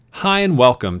Hi and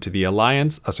welcome to the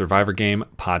Alliance, a Survivor Game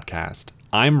podcast.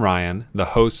 I'm Ryan, the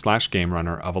host/game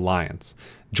runner of Alliance.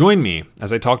 Join me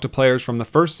as I talk to players from the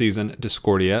first season,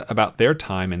 Discordia, about their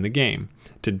time in the game.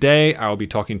 Today, I will be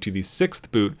talking to the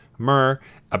 6th boot, Mur,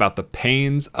 about the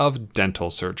pains of dental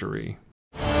surgery.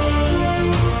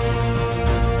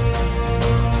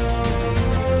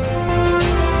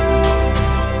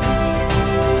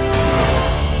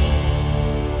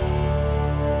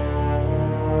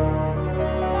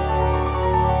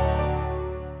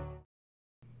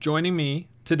 Joining me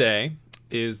today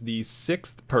is the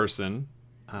 6th person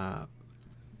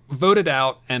voted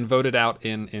out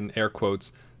in air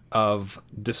quotes of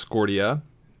Discordia,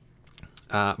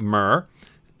 Mur.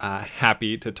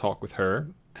 Happy to talk with her.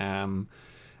 And,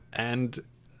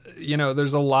 you know,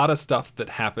 there's a lot of stuff that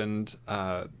happened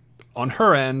on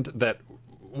her end that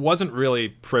wasn't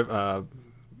really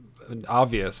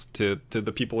obvious to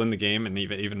the people in the game and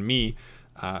even me.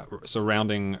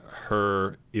 Surrounding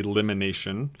her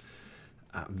elimination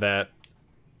that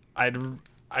I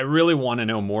really want to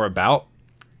know more about.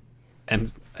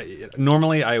 And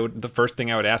normally the first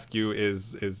thing I would ask you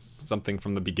is something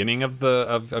from the beginning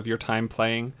of your time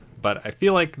playing, but I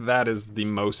feel like that is the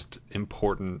most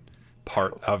important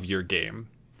part of your game.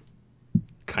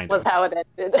 Was how it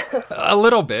ended. A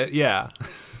little bit, yeah.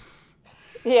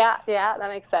 Yeah, that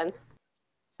makes sense.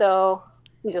 So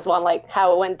you just want like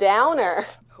how it went down, or?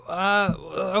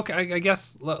 Okay, I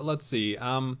guess let's see.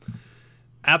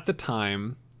 At the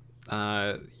time,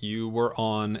 you were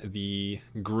on the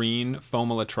Green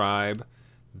Fomala tribe.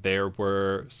 There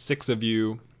were 6 of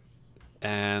you,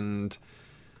 and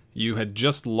you had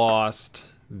just lost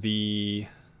the.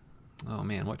 Oh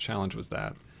man, what challenge was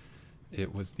that?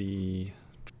 It was the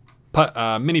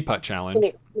mini putt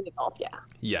challenge. Mini golf, yeah.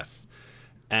 Yes,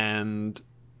 and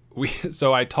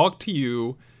so I talked to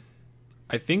you,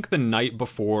 I think the night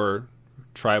before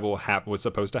Tribal was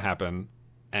supposed to happen,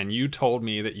 and you told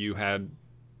me that you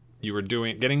were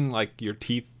getting like your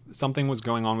teeth, something was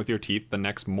going on with your teeth the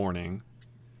next morning,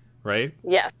 right?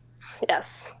 Yes.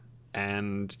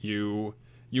 And you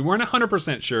weren't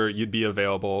 100% sure you'd be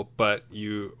available, but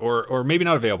or maybe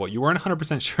not available. You weren't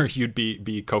 100% sure you'd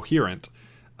be coherent.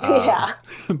 Yeah.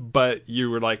 But you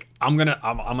were like, I'm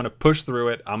gonna push through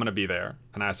it. I'm gonna be there.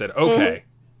 And I said, okay.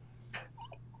 Mm-hmm.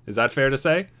 Is that fair to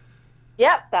say?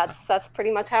 Yep, that's pretty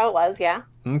much how it was, yeah.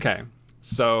 Okay.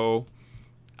 So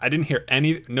I didn't hear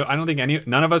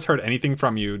none of us heard anything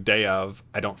from you day of,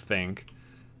 I don't think.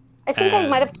 I think I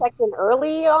might have checked in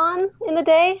early on in the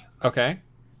day. Okay.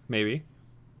 Maybe.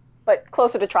 But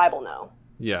closer to Tribal, no.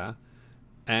 Yeah.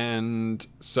 And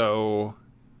so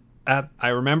I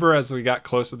remember as we got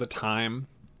close to the time,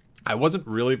 I wasn't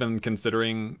really even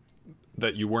considering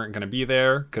that you weren't going to be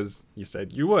there because you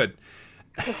said you would.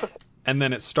 And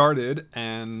then it started,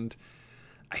 and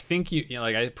I think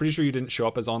I'm pretty sure you didn't show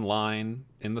up as online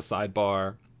in the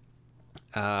sidebar.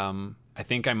 I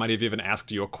think I might have even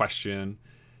asked you a question,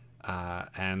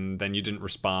 and then you didn't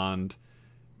respond.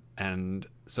 And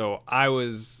so I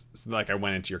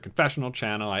went into your confessional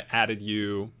channel, I added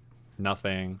you,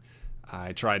 nothing.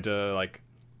 I tried to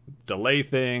delay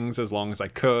things as long as I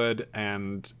could,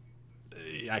 and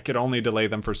I could only delay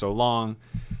them for so long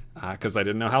because I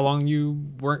didn't know how long you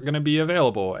weren't going to be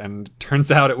available, and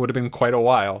turns out it would have been quite a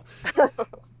while.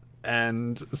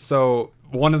 And so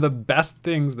one of the best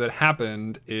things that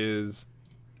happened is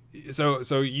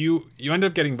so you ended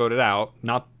up getting voted out.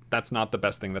 That's not the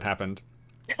best thing that happened.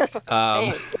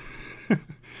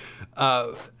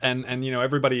 And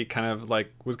everybody kind of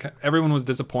everyone was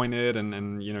disappointed,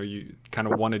 and you kind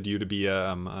of wanted you to be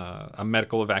a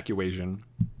medical evacuation,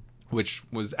 which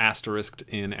was asterisked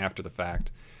in after the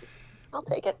fact. I'll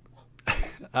take it.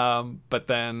 But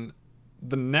then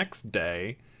the next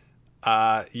day,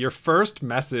 your first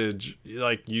message,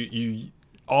 you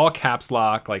all caps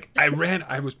lock,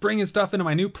 I was bringing stuff into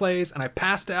my new place and I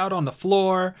passed out on the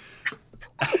floor.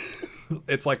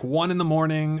 It's 1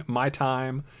 a.m. my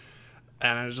time.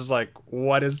 And I was just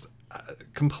what is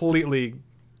completely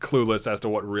clueless as to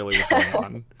what really was going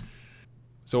on.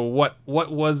 So what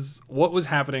was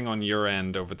happening on your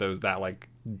end over that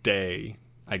day,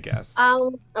 I guess?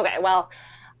 Okay, well,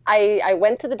 I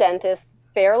went to the dentist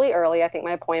fairly early. I think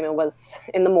my appointment was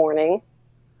in the morning.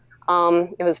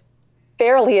 It was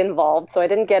fairly involved, so I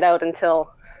didn't get out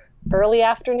until early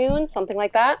afternoon, something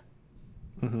like that.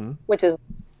 Mm-hmm. Which is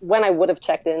when I would have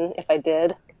checked in if I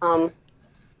did.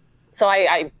 So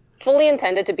I fully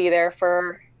intended to be there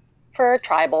for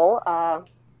Tribal,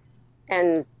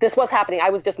 and this was happening. I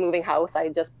was just moving house. I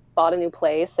just bought a new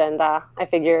place, and I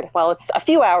figured, well, it's a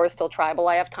few hours till Tribal.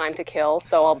 I have time to kill,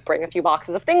 so I'll bring a few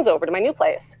boxes of things over to my new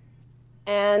place.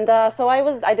 And so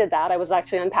I did that. I was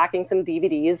actually unpacking some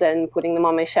DVDs and putting them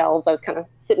on my shelves. I was kind of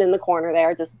sitting in the corner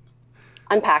there, just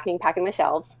unpacking, packing my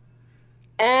shelves.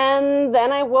 And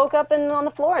then I woke up and on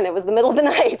the floor, and it was the middle of the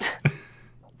night.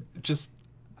 Just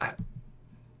I,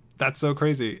 that's so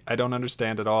crazy. I don't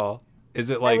understand at all. Is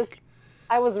it I was like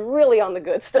I was really on the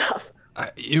good stuff.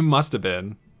 you must have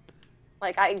been?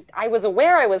 Like I was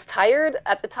aware I was tired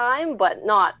at the time, but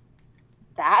not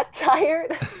that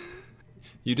tired.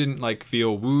 You didn't like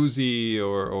feel woozy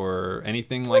or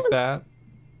anything It like was that?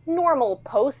 normal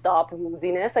post-op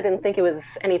wooziness. I didn't think it was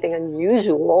anything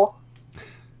unusual.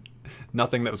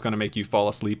 Nothing that was going to make you fall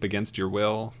asleep against your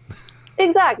will?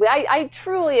 Exactly. I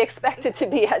truly expected to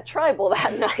be at tribal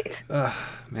that night.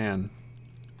 Man.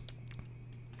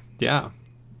 Yeah.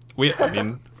 I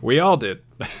mean, we all did.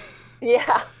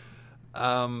 Yeah.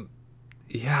 um,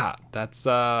 yeah, that's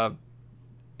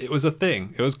it was a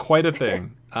thing. It was quite a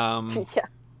thing. Yeah.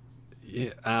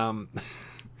 Yeah,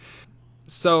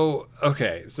 so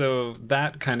okay, so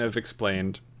that kind of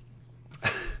explained.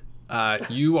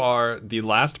 You are the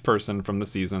last person from the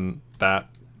season that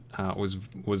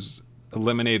was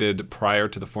eliminated prior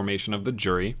to the formation of the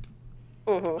jury.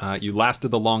 Hmm. You lasted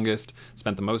the longest,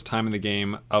 spent the most time in the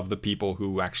game of the people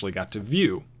who actually got to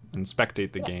view and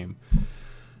spectate the Yeah. game.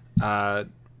 Uh,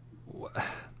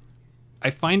 I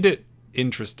find it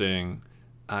interesting.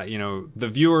 The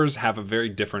viewers have a very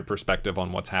different perspective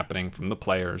on what's happening from the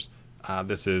players.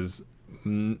 This is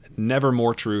never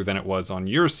more true than it was on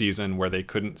your season, where they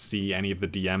couldn't see any of the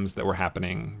DMs that were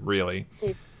happening really.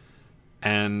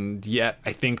 And yet,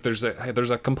 I think there's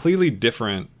a completely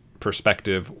different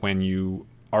perspective when you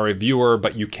are a viewer,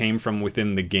 but you came from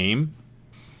within the game.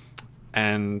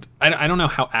 And I don't know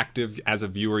how active as a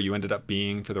viewer you ended up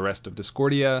being for the rest of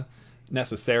Discordia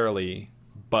necessarily,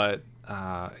 but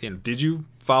did you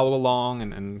follow along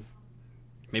and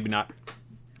maybe not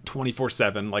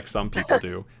 24/7 like some people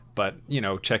do, but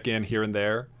check in here and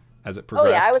there as it Oh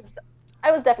yeah, progressed?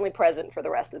 I was definitely present for the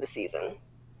rest of the season.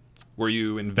 Were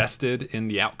you invested in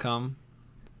the outcome?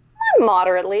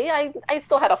 Moderately. I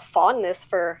still had a fondness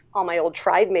for all my old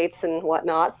tribe mates and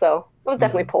whatnot, so I was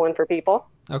definitely Hmm. pulling for people.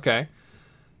 Okay.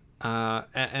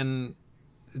 And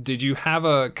did you have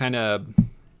a kind of,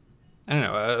 I don't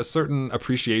know, a certain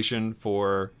appreciation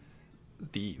for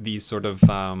the sort of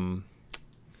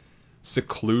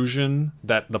seclusion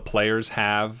that the players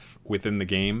have within the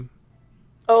game?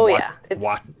 Oh What yeah, it's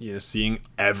what seeing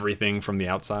everything from the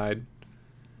outside?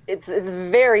 it's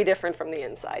very different from the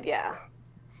inside. Yeah,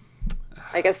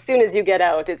 like as soon as you get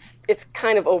out, it's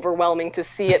kind of overwhelming to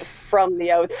see it from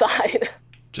the outside.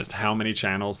 Just how many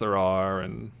channels there are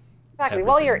and Exactly.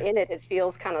 While you're everything. in it, it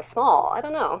feels kind of small. I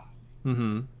don't know.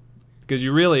 Mm-hmm. Because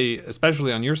you really,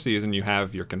 especially on your season, you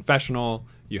have your confessional,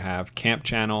 you have camp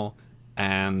channel,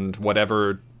 and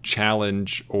whatever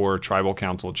challenge or tribal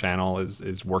council channel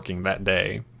is working that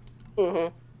day. Hmm.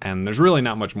 And there's really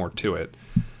not much more to it.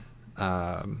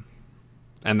 Um,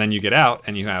 and then you get out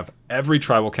and you have every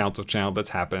tribal council channel that's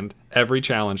happened, every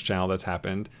challenge channel that's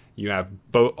happened. You have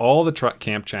all the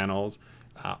camp channels,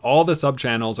 all the sub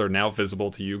channels are now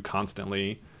visible to you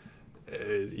constantly.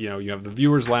 You have the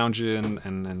viewers lounge in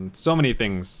and so many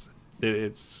things.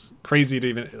 It's crazy to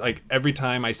even like every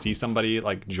time I see somebody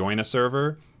like join a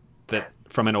server that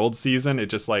from an old season, it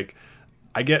just like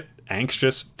I get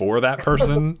anxious for that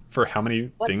person for how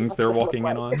many What things must they're this look walking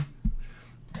in like? on.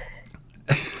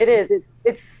 It is.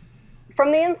 It's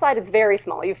from the inside, it's very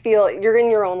small. You feel you're in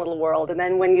your own little world, and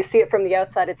then when you see it from the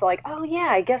outside, it's like, oh yeah,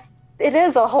 I guess it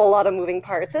is a whole lot of moving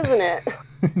parts, isn't it?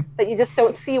 That you just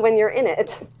don't see when you're in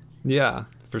it. Yeah,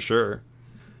 for sure.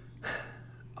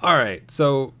 All right,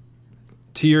 so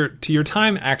to your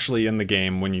time actually in the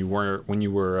game when you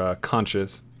were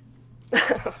conscious,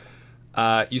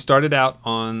 you started out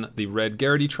on the Red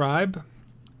Garrity tribe.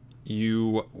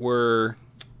 You were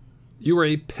you were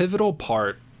a pivotal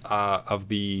part of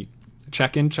the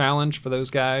check-in challenge for those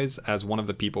guys as one of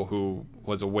the people who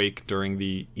was awake during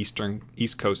the East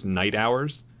Coast night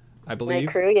hours, I Night believe.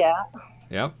 crew, yeah.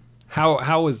 Yep.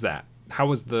 How was that? How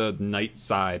was the night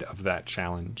side of that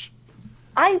challenge?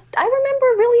 I remember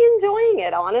really enjoying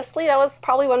it, honestly. That was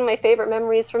probably one of my favorite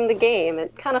memories from the game.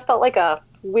 It kind of felt like a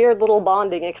weird little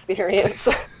bonding experience.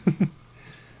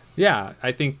 Yeah,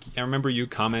 I remember you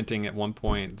commenting at one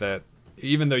point that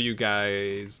even though you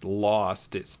guys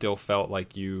lost, it still felt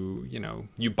like you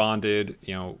bonded,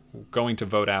 going to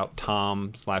vote out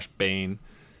Tom slash Bane.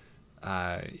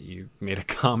 You made a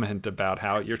comment about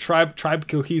how your tribe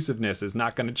cohesiveness is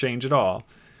not going to change at all,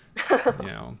 you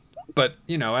know. But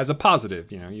as a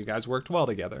positive, you guys worked well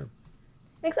together.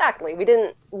 Exactly. We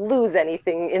didn't lose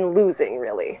anything in losing,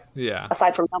 really, Yeah,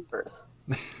 aside from numbers.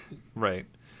 Right.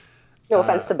 No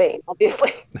offense Uh, to Bane,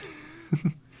 obviously.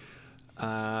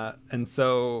 and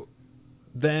so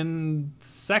then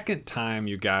second time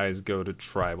you guys go to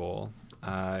tribal,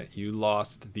 you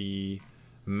lost the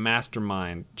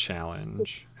mastermind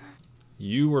challenge.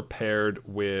 You were paired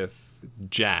with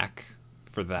Jack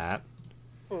for that,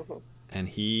 Hmm. and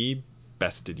he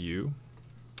bested you.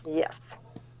 Yes.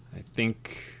 I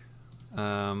think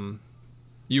um,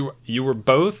 you were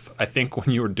both. I think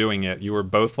when you were doing it, you were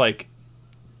both like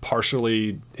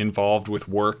partially involved with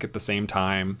work at the same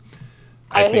time.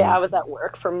 I Yeah, I think. was at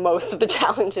work for most of the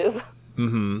challenges.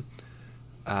 Mm-hmm.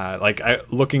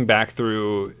 Looking back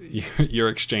through your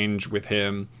exchange with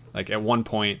him, like at one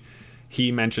point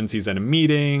he mentions he's in a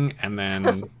meeting, and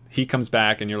then he comes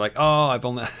back, and you're like, oh, I've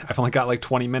only got like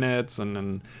 20 minutes, and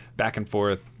then back and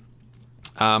forth.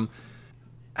 Um,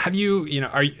 have you know,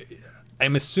 are you,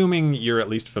 I'm assuming you're at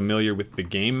least familiar with the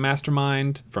game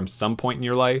Mastermind from some point in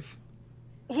your life.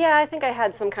 Yeah, I think I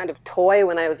had some kind of toy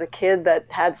when I was a kid that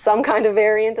had some kind of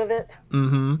variant of it.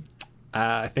 Mm-hmm.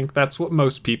 I think that's what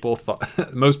most people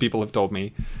thought. Most people have told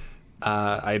me.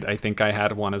 I think I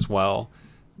had one as well.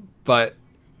 But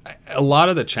a lot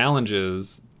of the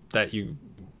challenges that you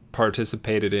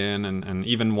participated in, and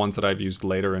even ones that I've used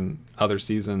later in other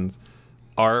seasons,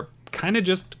 are kind of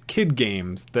just kid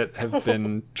games that have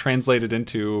been translated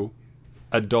into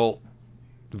adult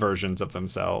versions of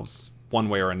themselves, one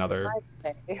way or Some another.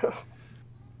 might say.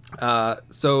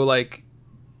 So like,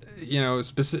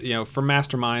 for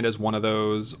Mastermind as one of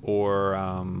those, or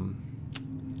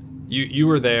you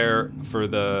were there for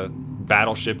the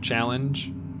Battleship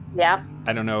Challenge. Yeah,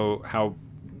 I don't know how,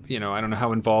 I don't know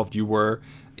how involved you were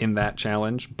in that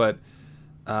challenge, but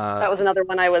uh, that was another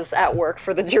one I was at work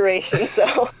for the duration,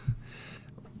 so.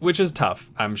 which is tough,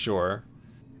 I'm sure.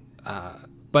 Uh,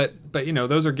 but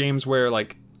those are games where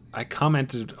like I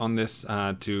commented on this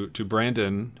to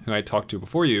Brandon, who I talked to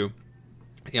before you.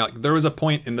 Like, there was a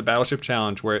point in the Battleship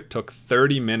Challenge where it took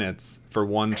 30 minutes for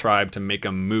one tribe to make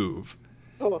a move.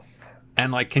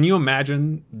 And like, can you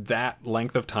imagine that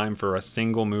length of time for a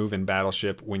single move in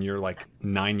Battleship when you're like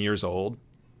 9 years old?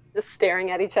 Just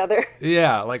staring at each other.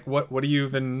 Yeah, like what do you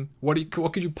even what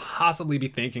could you possibly be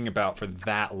thinking about for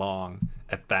that long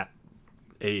at that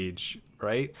age,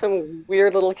 right? Some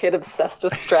weird little kid obsessed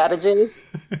with strategy.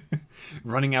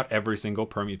 Running out every single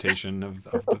permutation of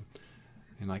the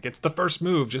and like it's the first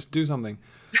move, just do something.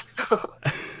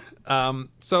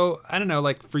 So I don't know,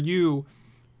 like for you,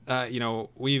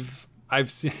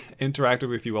 interacted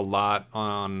with you a lot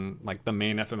on like the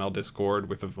main FML Discord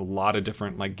with a lot of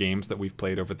different like games that we've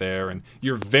played over there, and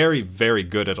you're very, very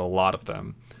good at a lot of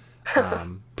them, I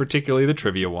particularly the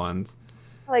trivia ones.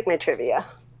 like my trivia.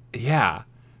 Yeah.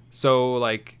 So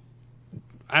like,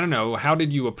 I don't know, how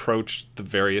did you approach the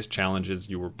various challenges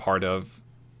you were part of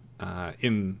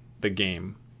in the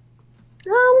game,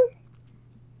 Um,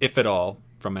 if at all,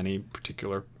 from any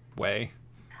particular way?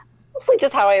 Mostly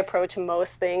just how I approach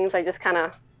most things. I just kind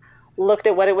of looked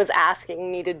at what it was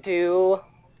asking me to do,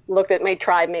 looked at my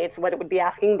tribe mates, what it would be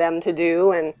asking them to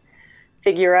do, and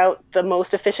figure out the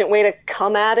most efficient way to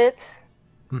come at it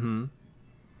Mm-hmm.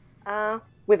 uh,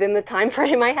 within the time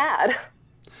frame I had.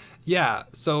 Yeah.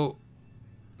 So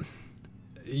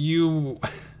you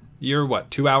you're what,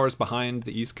 2 hours behind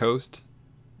the East Coast?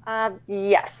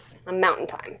 Yes, a mountain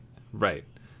time. Right.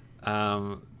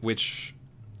 Which,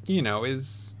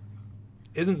 is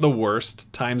isn't the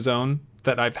worst time zone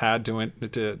that I've had to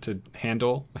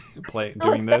handle play Oh,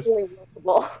 doing it's this. definitely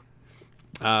workable.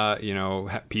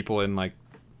 People in like,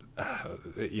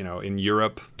 in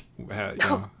Europe,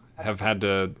 have had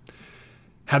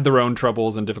their own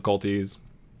troubles and difficulties.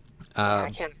 Yeah, Uh, I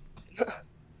can't.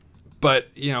 but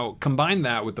combine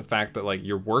that with the fact that like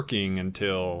you're working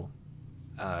until,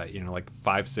 like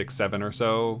 5, 6, 7 or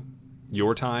so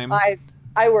your time. I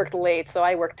I worked late, so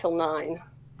I worked till 9.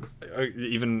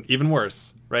 Even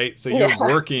worse, right? So you're Yeah.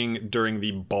 working during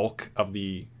the bulk of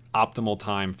the optimal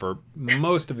time for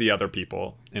most of the other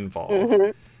people involved, Hmm.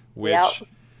 Yep. which,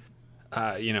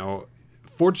 uh, you know,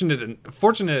 fortunate,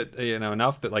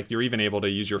 enough that like you're even able to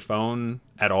use your phone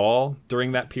at all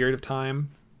during that period of time.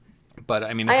 But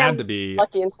I mean, it I had to am be.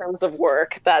 lucky in terms of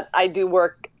work that I do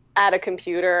work at a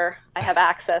computer. I have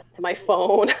access to my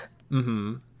phone.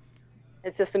 Mm-hmm.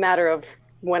 It's just a matter of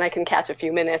when I can catch a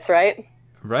few minutes, right?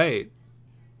 Right.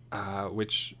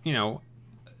 Which,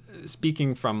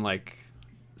 speaking from like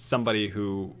somebody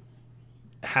who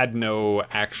had no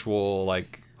actual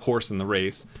like horse in the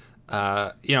race.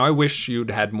 I wish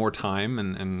you'd had more time,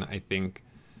 and I think,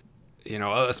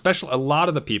 especially a lot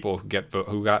of the people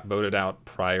who got voted out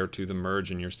prior to the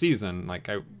merge in your season, like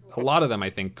a lot of them I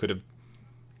think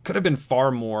could have been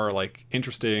far more like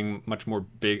interesting, much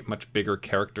bigger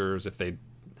characters if they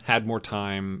had more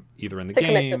time either in the To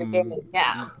commit to the game. game.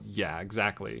 Yeah. Yeah,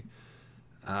 exactly.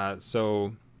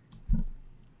 So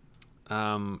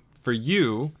for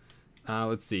you,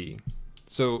 let's see.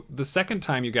 So the second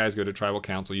time you guys go to tribal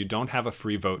council, you don't have a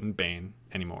free vote in Bane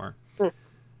anymore.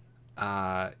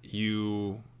 Mm.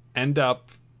 You end up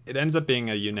it ends up being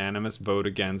a unanimous vote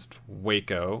against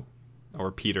Waco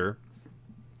or Peter.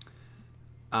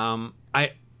 I'm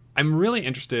really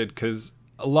interested because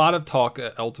a lot of talk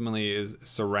ultimately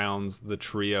surrounds the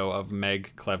trio of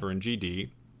Meg, Clever, and GD.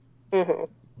 Hmm.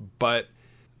 But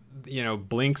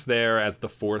Blink's there as the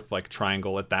fourth like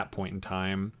triangle at that point in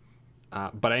time.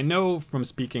 But I know from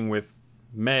speaking with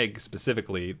Meg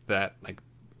specifically that like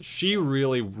she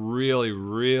really, really,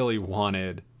 really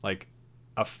wanted like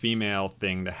a female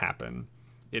thing to happen.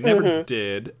 It never Hmm.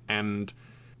 did, and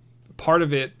part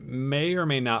of it may or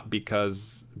may not be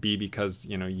because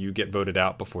you get voted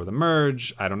out before the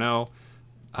merge. I don't know,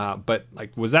 but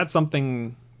like was that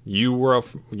something you were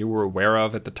aware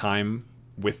of at the time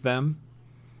with them?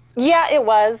 Yeah, it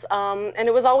was. And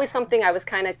it was always something I was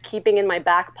kind of keeping in my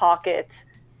back pocket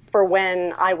for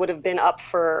when I would have been up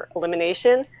for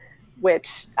elimination,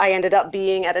 which I ended up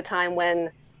being at a time when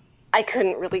I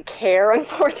couldn't really care,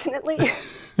 unfortunately.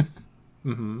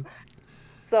 Hmm.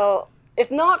 So, if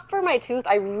not for my tooth,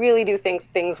 I really do think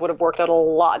things would have worked out a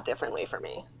lot differently for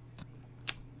me.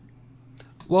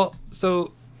 Well,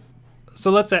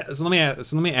 let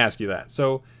me ask you that.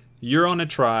 So you're on a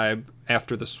tribe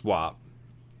after the swap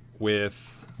with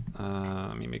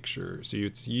let me make sure. So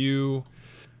it's you.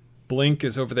 Blink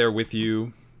is over there with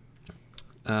you.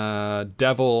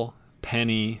 Devil,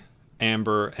 Penny,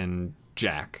 Amber, and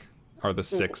Jack are the Mhm.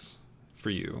 six for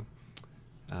you.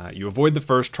 You avoid the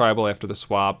first tribal after the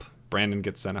swap. Brandon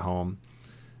gets sent home.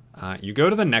 You go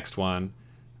to the next one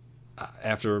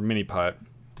after mini putt,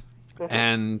 Mhm.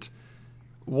 and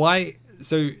why?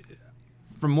 So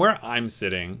from where I'm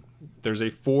sitting, there's a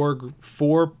four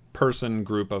person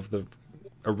group of the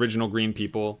original green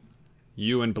people.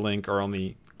 You and Blink are on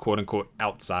the quote unquote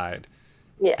outside,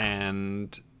 Yeah.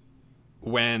 and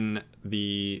when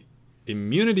the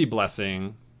immunity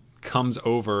blessing comes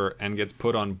over and gets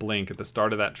put on Blink at the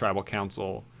start of that tribal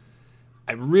council,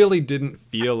 I really didn't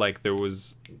feel like there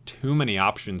was too many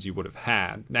options you would have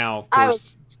had. Now, of I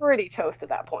was course, pretty toast at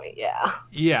that point. Yeah.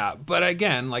 yeah, but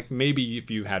again, like maybe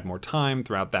if you had more time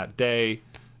throughout that day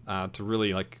to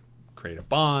really like create a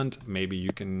bond, maybe you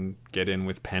can get in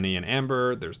with Penny and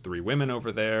Amber. There's three women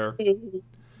over there. Mhm.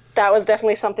 That was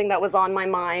definitely something that was on my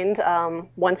mind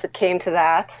once it came to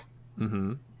that.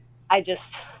 Hmm. I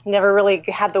just never really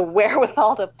had the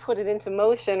wherewithal to put it into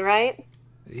motion, right?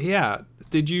 Yeah.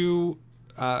 Did you?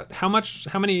 How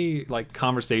many like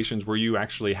conversations were you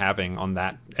actually having on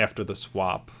that after the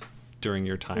swap during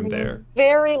your time there?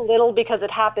 Very little because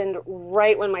it happened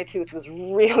right when my tooth was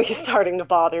really starting to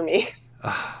bother me.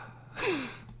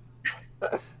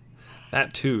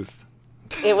 That tooth,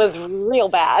 It was real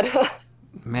bad.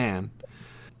 man.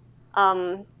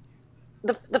 um,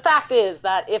 the fact is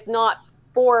that if not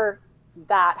for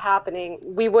that happening,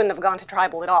 we wouldn't have gone to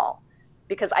tribal at all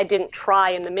because I didn't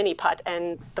try in the mini putt,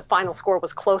 and the final score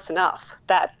was close enough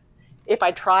that if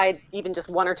I tried even just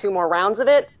one or two more rounds of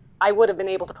it, I would have been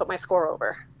able to put my score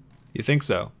over. You think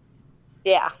so?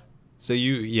 Yeah. So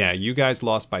you guys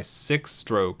lost by 6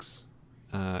 strokes.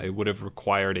 It would have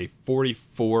required a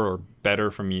 44 or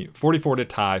better from you, 44 to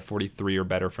tie, 43 or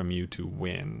better from you to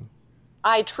win.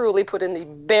 I truly put in the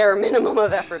bare minimum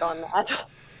of effort on that.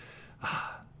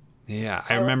 Yeah,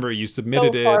 I I was remember you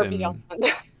submitted so it, far beyond. and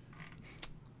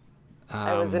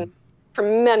I was in um,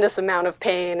 tremendous amount of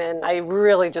pain and I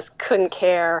really just couldn't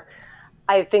care.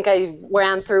 I think I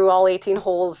ran through all 18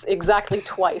 holes exactly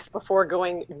twice before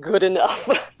going good enough.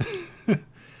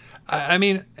 I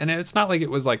mean, and it's not like it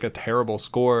was like a terrible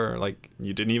score. Like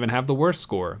you didn't even have the worst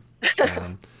score,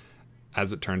 um,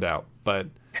 as it turned out. But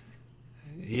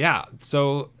yeah,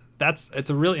 so it's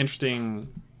a really interesting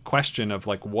question of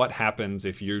like what happens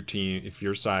if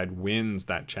your side wins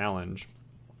that challenge.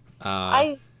 Uh,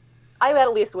 I I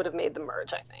at least would have made the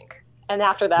merge, I think. And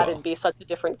after that it'd well, be such a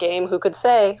different game, who could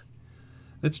say?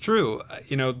 it's true.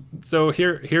 So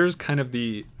here's kind of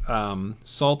the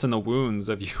salt in the wounds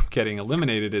of you getting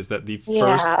eliminated is that the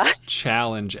first Yeah.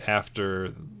 challenge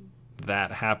after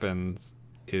that happens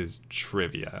is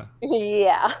trivia.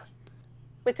 Yeah.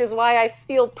 Which is why I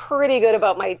feel pretty good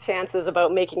about my chances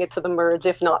about making it to the merge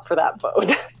if not for that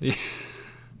vote.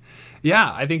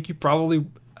 Yeah, I think you probably,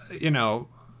 you know,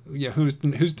 yeah, who's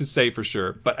to say for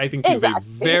sure, but I think you have a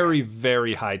Exactly. very,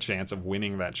 very high chance of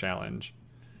winning that challenge.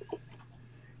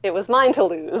 It was mine to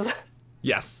lose.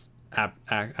 Yes,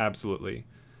 absolutely.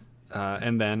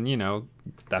 And then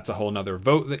that's a whole nother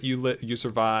vote that you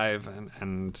survive,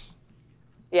 and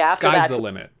Yeah, after sky's that, the who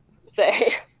limit.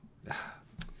 say?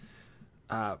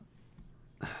 Uh,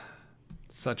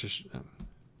 such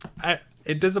a I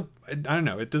don't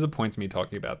know, it disappoints me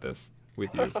talking about this with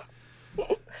you.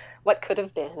 What could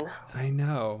have been? I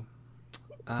know.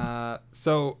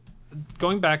 So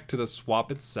going back to the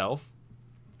swap itself,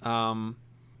 um,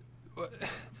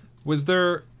 was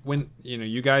there when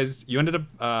you ended up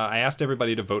I asked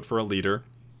everybody to vote for a leader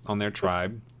on their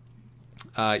tribe.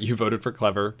 You voted for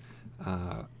Clever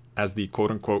as the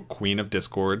quote unquote queen of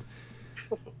Discord,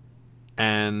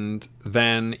 and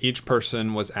then each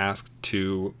person was asked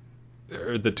to,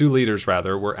 or the two leaders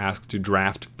rather, were asked to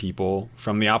draft people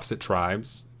from the opposite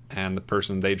tribes, and the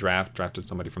person they drafted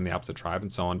somebody from the opposite tribe,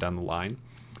 and so on down the line.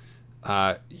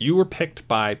 You were picked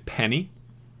by Penny.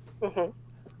 Hmm.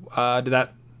 Did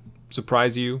that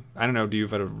surprise you? I don't know.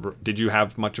 Did you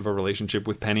have much of a relationship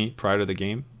with Penny prior to the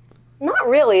game? Not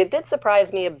really. It did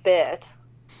surprise me a bit.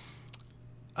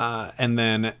 And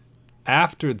then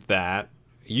after that,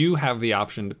 you have the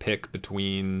option to pick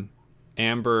between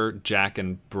Amber, Jack,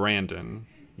 and Brandon.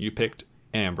 You picked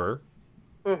Amber.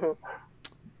 Hmm.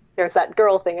 There's that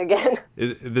girl thing again.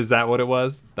 Is that what it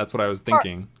was? That's what I was Or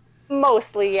thinking.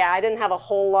 mostly, yeah. I didn't have a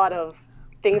whole lot of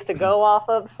things to go off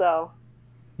of, so.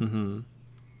 Mm-hmm.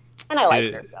 And I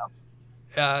liked her, It,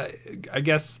 so. uh, I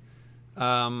guess,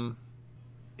 um,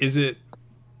 is it?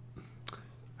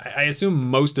 I assume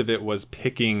most of it was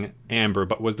picking Amber,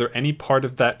 but was there any part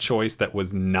of that choice that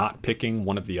was not picking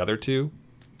one of the other two?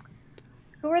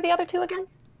 Who were the other two again?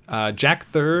 Jack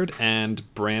Third and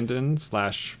Brandon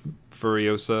slash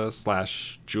Furiosa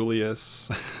slash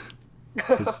Julius.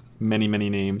 His many,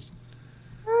 many names.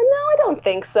 No, I don't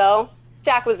think so.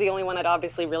 Jack was the only one I'd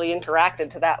obviously really interacted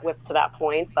to that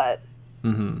point, but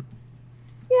Mm-hmm.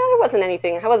 yeah, there wasn't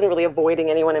anything. I wasn't really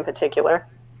avoiding anyone in particular.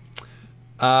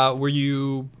 Were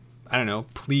you, I don't know,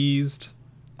 pleased,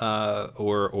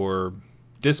 or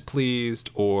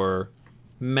displeased, or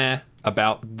meh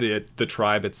about the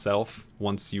tribe itself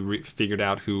once you figured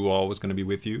out who all was going to be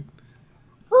with you?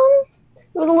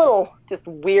 It was a little just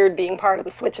weird being part of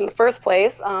the Switch in the first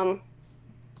place.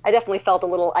 I definitely felt a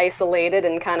little isolated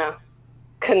and kind of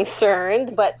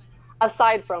concerned, but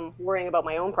aside from worrying about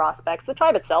my own prospects, the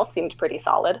tribe itself seemed pretty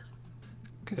solid.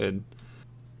 Good.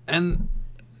 And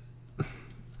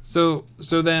so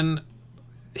then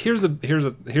here's a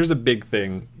big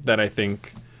thing that I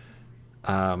think,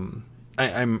 I'm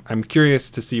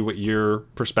curious to see what your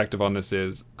perspective on this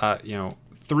is.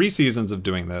 3 seasons of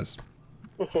doing this,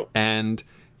 and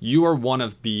you are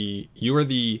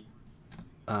the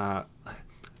uh,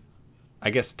 I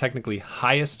guess technically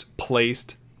highest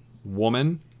placed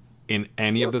woman in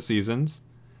any of the seasons,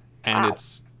 and Wow.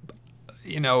 it's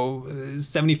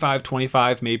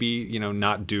 75-25, maybe,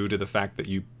 not due to the fact that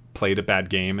you played a bad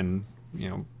game, and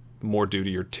more due to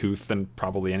your tooth than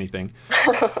probably anything,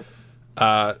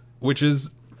 which is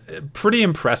pretty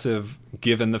impressive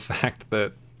given the fact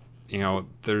that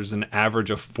there's an average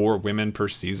of 4 women per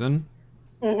season.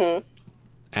 Hmm.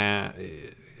 And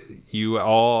you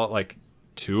all, like,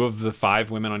 2 of the 5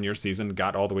 women on your season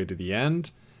got all the way to the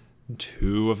end.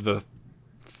 2 of the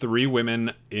 3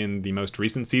 women in the most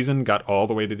recent season got all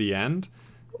the way to the end.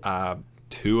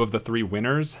 2 of the 3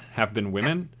 winners have been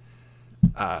women.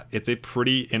 It's a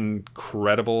pretty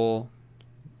incredible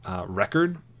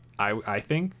record, I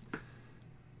think.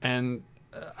 And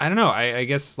I don't know. I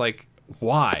guess, like,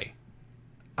 why?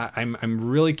 I'm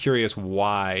really curious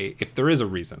why, if there is a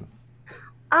reason.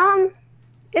 Um,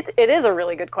 it is a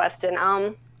really good question.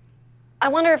 I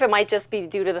wonder if it might just be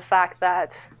due to the fact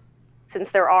that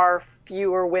since there are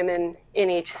fewer women in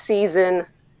each season,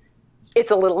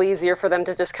 it's a little easier for them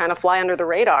to just kind of fly under the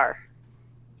radar.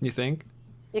 You think?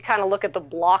 You kind of look at the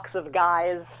blocks of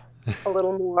guys a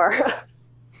little more.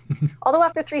 Although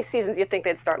after 3 seasons, you'd think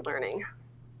they'd start learning.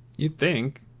 You'd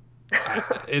think.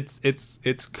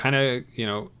 It's kind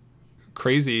of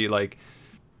crazy. Like,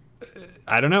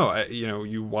 I don't know.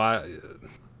 You why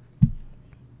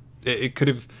it could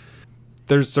have.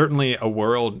 There's certainly a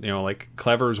world, like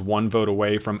Clever's 1 vote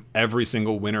away from every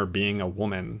single winner being a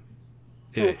woman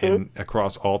Hmm. in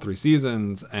across all 3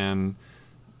 seasons, and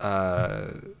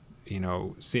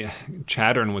see,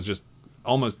 Chattern was just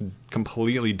almost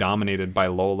completely dominated by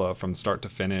Lola from start to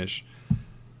finish.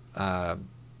 Uh,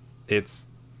 it's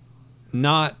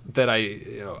not that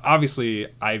obviously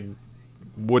I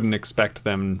wouldn't expect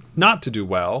them not to do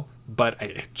well, but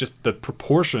just the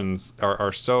proportions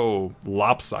are so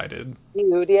lopsided.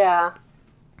 Dude, yeah.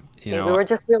 You Maybe know, we're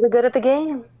just really good at the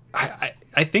game.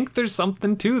 I think there's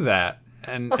something to that,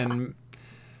 and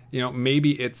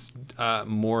maybe it's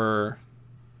more.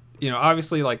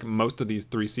 Obviously, like most of these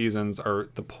 3 seasons are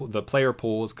the player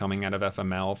pool is coming out of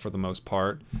FML for the most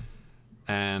part,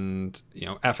 and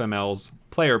FML's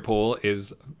player pool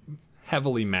is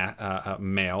heavily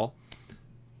male.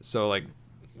 So like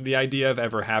the idea of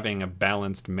ever having a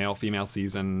balanced male-female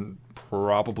season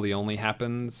probably only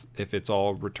happens if it's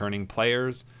all returning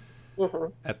players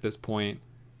at this point.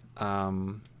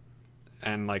 And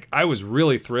like I was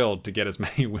really thrilled to get as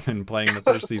many women playing the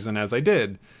first season as I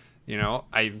did.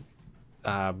 I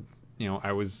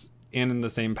was in the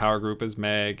same power group as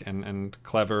Meg and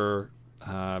Clever.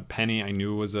 Penny I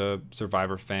knew was a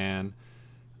Survivor fan.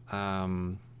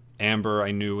 Amber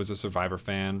I knew was a Survivor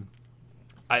fan.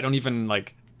 I don't even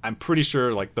like. I'm pretty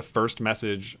sure like the first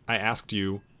message I asked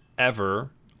you ever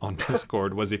on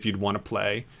Discord was if you'd want to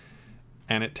play,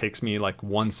 and it takes me like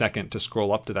 1 second to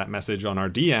scroll up to that message on our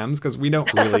DMs because we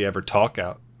don't really ever talk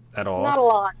out at all. Not a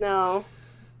lot, no.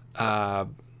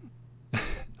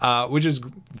 Which is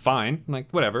fine, like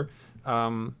whatever.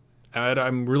 And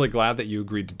I'm really glad that you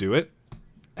agreed to do it.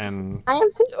 And I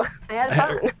am too. I had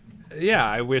fun. Yeah,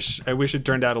 I wish it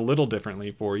turned out a little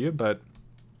differently for you, but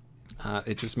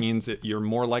it just means that you're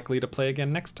more likely to play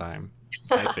again next time,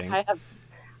 I think.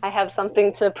 I have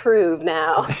something to prove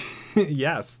now.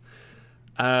 Yes.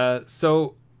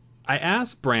 So I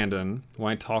asked Brandon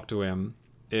when I talked to him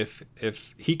if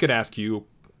he could ask you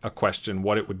a question,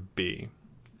 what it would be.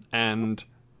 And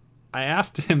I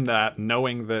asked him that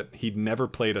knowing that he'd never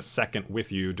played a second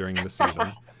with you during the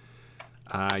season.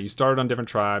 You started on different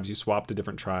tribes, you swapped to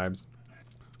different tribes.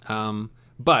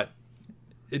 But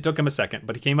it took him a second,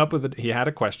 but he came up with it. He had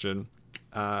a question.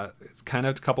 It's kind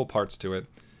of a couple parts to it.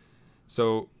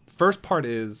 So first part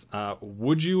is,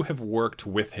 would you have worked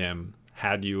with him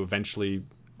had you eventually,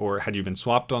 or had you been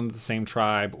swapped on the same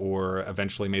tribe, or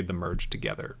eventually made the merge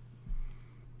together?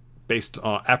 Based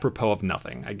on apropos of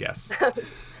nothing, I guess.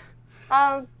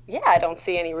 Yeah, I don't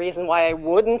see any reason why I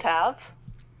wouldn't have.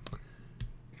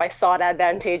 If I saw it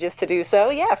advantageous to do so,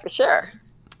 yeah, for sure.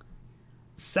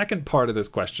 Second part of this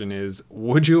question is,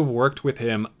 would you have worked with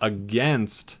him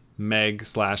against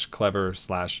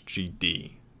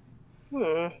Meg/Clever/GD?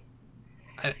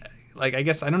 I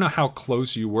guess I don't know how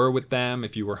close you were with them,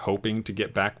 if you were hoping to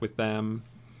get back with them,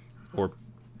 or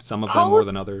some of them more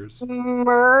than others.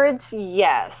 Merge,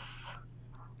 yes.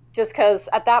 Just because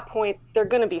at that point, they're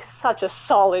going to be such a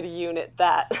solid unit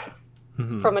that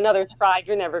from another tribe,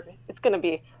 it's going to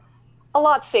be a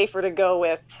lot safer to go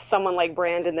with someone like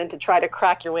Brandon than to try to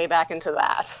crack your way back into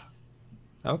that.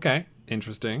 Okay,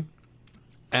 interesting.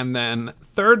 And then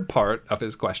third part of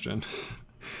his question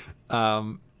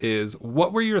is,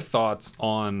 what were your thoughts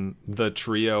on the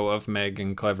trio of Meg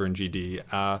and Clever and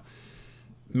GD?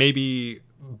 Maybe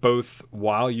both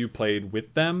while you played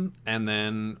with them and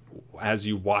then as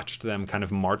you watched them kind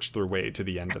of march their way to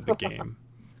the end of the game.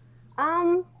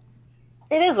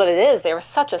 It is what it is. They were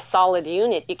such a solid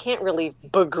unit. You can't really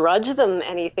begrudge them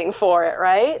anything for it,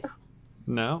 right?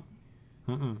 No.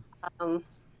 Mm-mm.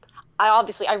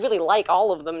 I really like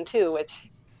all of them too, which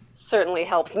certainly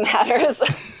helps matters.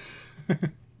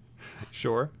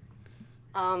 Sure.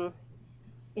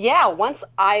 Yeah, once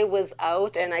I was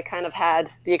out and I kind of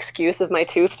had the excuse of my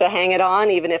tooth to hang it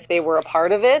on, even if they were a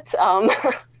part of it, I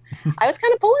was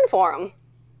kind of pulling for them.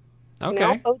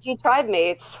 Okay. OG tribe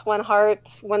mates, one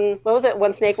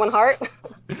snake, one heart?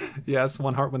 Yes,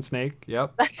 one heart, one snake.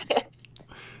 Yep.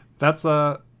 That's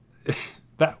it.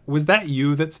 That's was that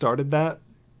you that started that?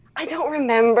 I don't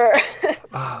remember.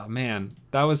 Oh man,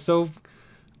 that was so.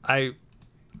 I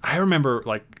remember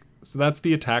so that's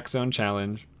the Attack Zone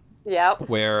Challenge. Yep.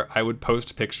 Where I would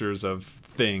post pictures of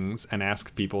things and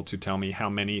ask people to tell me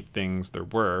how many things there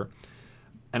were.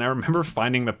 And I remember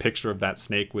finding the picture of that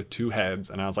snake with 2 heads,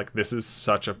 and I was like, this is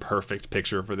such a perfect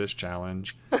picture for this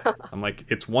challenge. I'm like,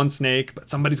 it's one snake, but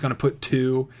somebody's going to put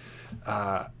 2.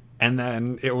 And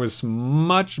then it was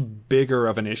much bigger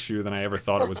of an issue than I ever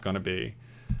thought it was going to be,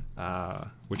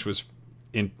 which was,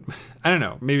 I don't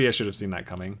know, maybe I should have seen that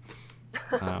coming.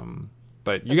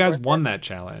 But you guys won that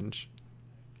challenge,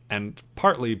 and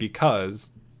partly because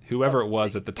whoever it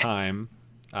was at the time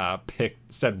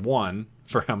said 1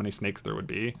 for how many snakes there would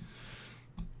be.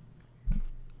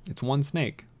 It's one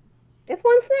snake. It's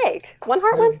one snake. One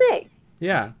heart, one snake.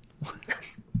 Yeah.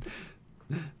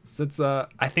 So it's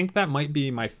I think that might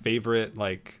be my favorite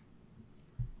I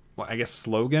guess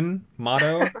slogan,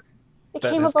 motto. It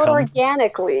came about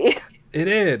organically.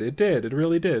 It did. It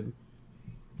really did.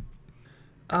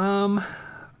 I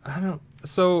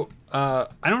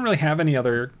don't really have any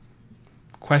other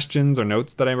questions or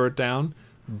notes that I wrote down,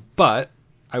 but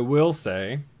I will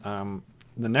say,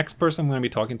 the next person I'm going to be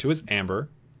talking to is Amber.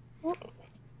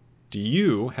 Do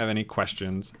you have any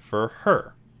questions for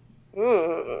her?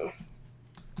 Hmm.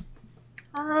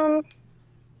 Um,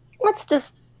 let's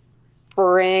just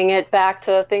bring it back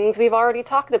to things we've already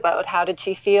talked about. How did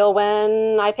she feel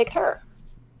when I picked her?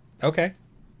 Okay,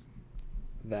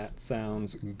 that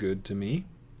sounds good to me.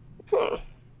 Hmm.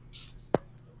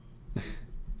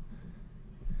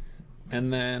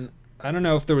 And then I don't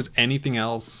know if there was anything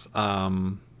else, I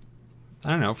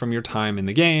don't know, from your time in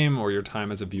the game or your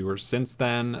time as a viewer since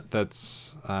then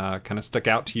that's kind of stuck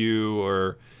out to you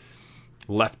or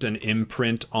left an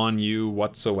imprint on you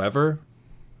whatsoever.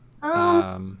 Um,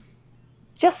 Um,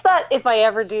 just that if I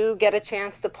ever do get a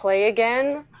chance to play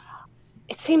again,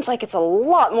 it seems like it's a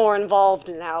lot more involved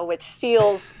now, which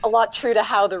feels a lot true to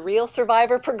how the real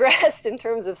Survivor progressed in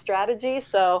terms of strategy.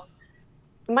 So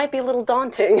it might be a little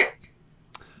daunting.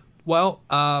 well,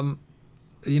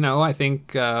 I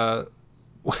think there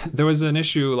was an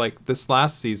issue like this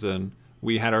last season.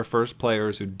 We had our first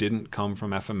players who didn't come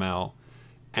from FML,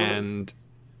 Mhm. and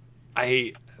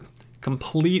I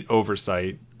complete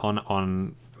oversight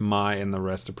on my and the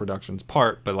rest of production's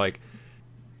part, but like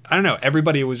I don't know,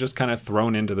 everybody was just kind of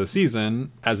thrown into the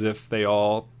season as if they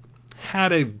all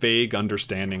had a vague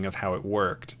understanding of how it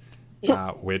worked,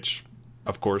 which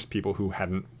of course people who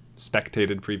hadn't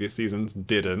spectated previous seasons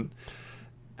didn't.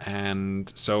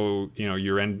 And so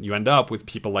you end up with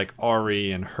people like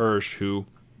Ari and Hirsch who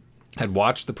had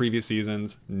watched the previous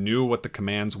seasons, knew what the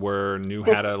commands were, knew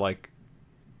how to like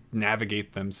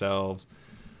navigate themselves,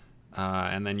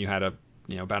 and then you had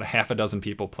about a half a dozen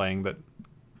people playing that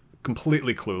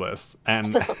completely clueless,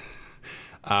 and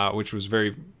which was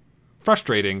very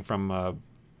frustrating from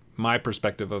my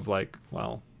perspective of like,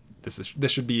 well, this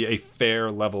should be a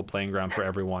fair level playing ground for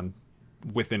everyone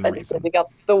within But you said reason. we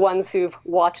got the ones who've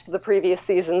watched the previous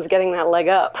seasons getting that leg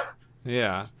up.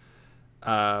 Yeah.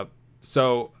 Uh,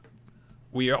 so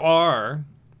we are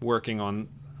working on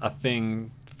a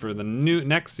thing for the new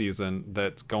next season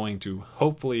that's going to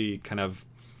hopefully kind of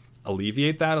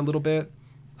alleviate that a little bit,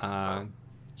 uh,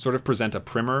 sort of present a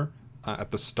primer at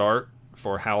the start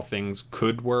for how things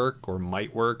could work or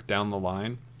might work down the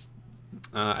line.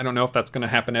 I don't know if that's going to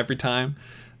happen every time,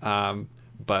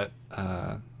 but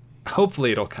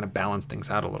hopefully it'll kind of balance things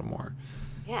out a little more.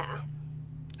 Yeah.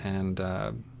 And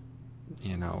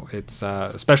it's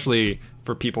especially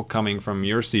for people coming from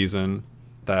your season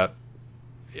that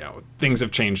things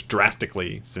have changed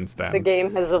drastically since The then.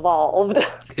 game has evolved.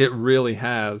 It really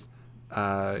has.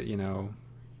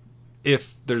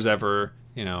 If there's ever,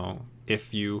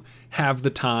 if you have the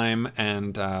time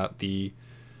and the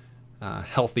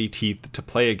healthy teeth to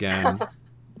play again,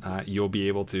 you'll be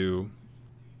able to,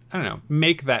 I don't know,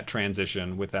 make that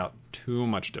transition without too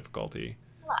much difficulty.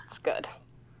 That's good.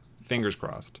 Fingers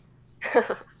crossed.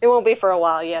 It won't be for a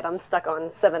while yet. I'm stuck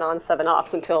on 7 on, 7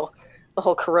 offs until the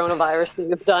whole coronavirus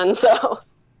thing is done. So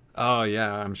Oh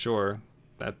yeah, I'm sure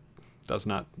that does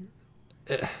not.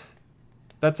 eh,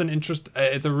 That's an interest.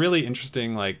 It's a really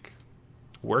interesting like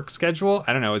work schedule.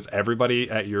 I don't know. Is everybody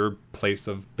at your place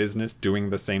of business doing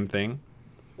the same thing?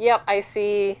 yep, I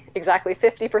see exactly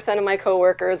 50% of my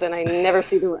coworkers, and I never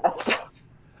see the rest.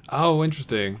 Oh,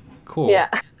 interesting. Cool. Yeah,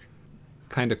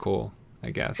 Kind of cool,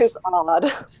 I guess. it's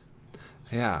odd.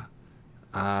 Yeah.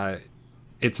 Uh,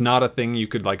 it's not a thing you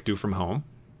could like do from home.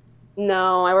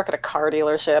 No, I work at a car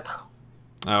dealership.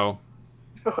 Oh,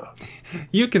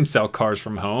 you can sell cars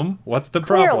from home. What's the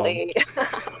problem? Clearly.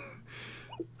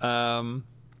 Um,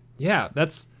 yeah,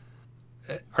 that's.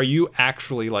 Are you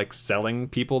actually like selling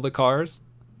people the cars?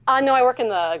 No, I work in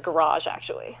the garage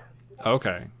actually.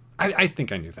 Okay. I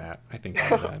think I knew that. I think I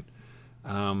knew that.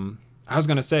 I was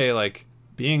gonna say like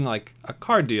being like a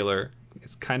car dealer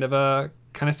is kind of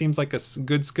seems like a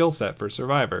good skill set for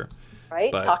Survivor,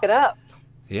 Right? but Talk it up.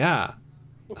 yeah,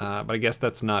 but I guess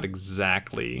that's not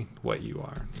exactly what you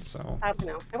are. So I don't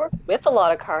know. I work with a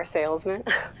lot of car salesmen.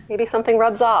 Maybe something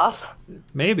rubs off.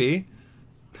 maybe,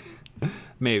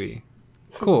 maybe,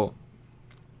 cool.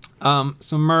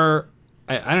 So Mur,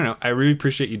 I don't know. I really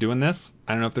appreciate you doing this.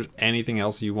 I don't know if there's anything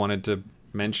else you wanted to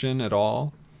mention at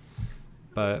all,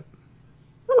 but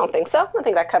I don't think so. I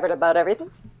think that covered about everything.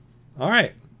 all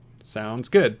right, sounds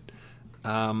good.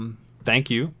 Thank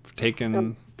you for Um,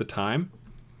 taking the time,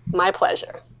 My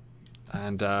pleasure.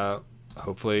 and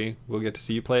hopefully we'll get to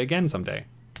see you play again someday.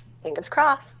 Fingers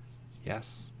crossed.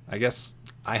 Yes, I guess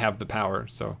I have the power,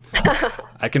 so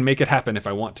I can make it happen if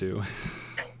I want to.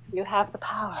 You have the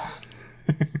power.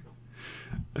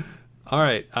 All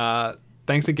right,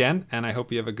 thanks again, and I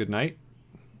hope you have a good night,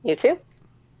 You too.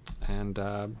 and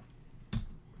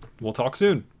we'll talk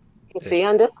soon. See you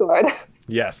on Discord.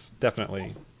 Yes,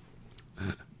 definitely.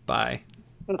 Bye.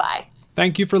 Bye.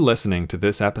 Thank you for listening to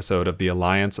this episode of the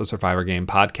Alliance of Survivor Game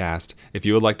podcast. If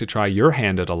you would like to try your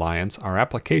hand at Alliance, our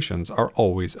applications are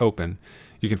always open.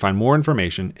 You can find more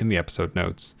information in the episode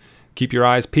notes. Keep your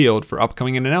eyes peeled for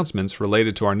upcoming announcements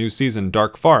related to our new season,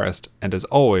 Dark Forest, and as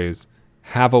always,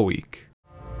 have a week.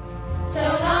 So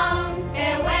long,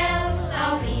 farewell,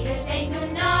 I'll be to say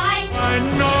goodnight. I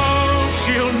know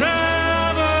she'll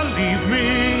never leave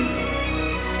me,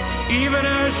 even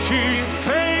as she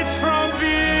fades from view.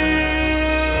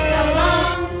 So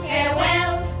long,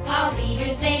 farewell, I'll be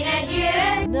to say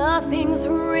adieu. Nothing's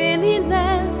really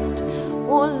left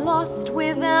or lost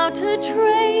without a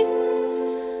trace.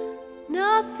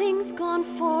 Nothing's gone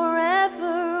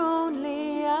forever,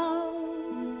 only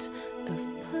out of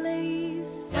place.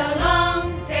 So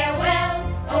long, farewell,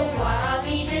 au revoir, I'll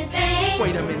be to say.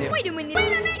 Wait a minute. Wait a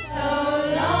minute.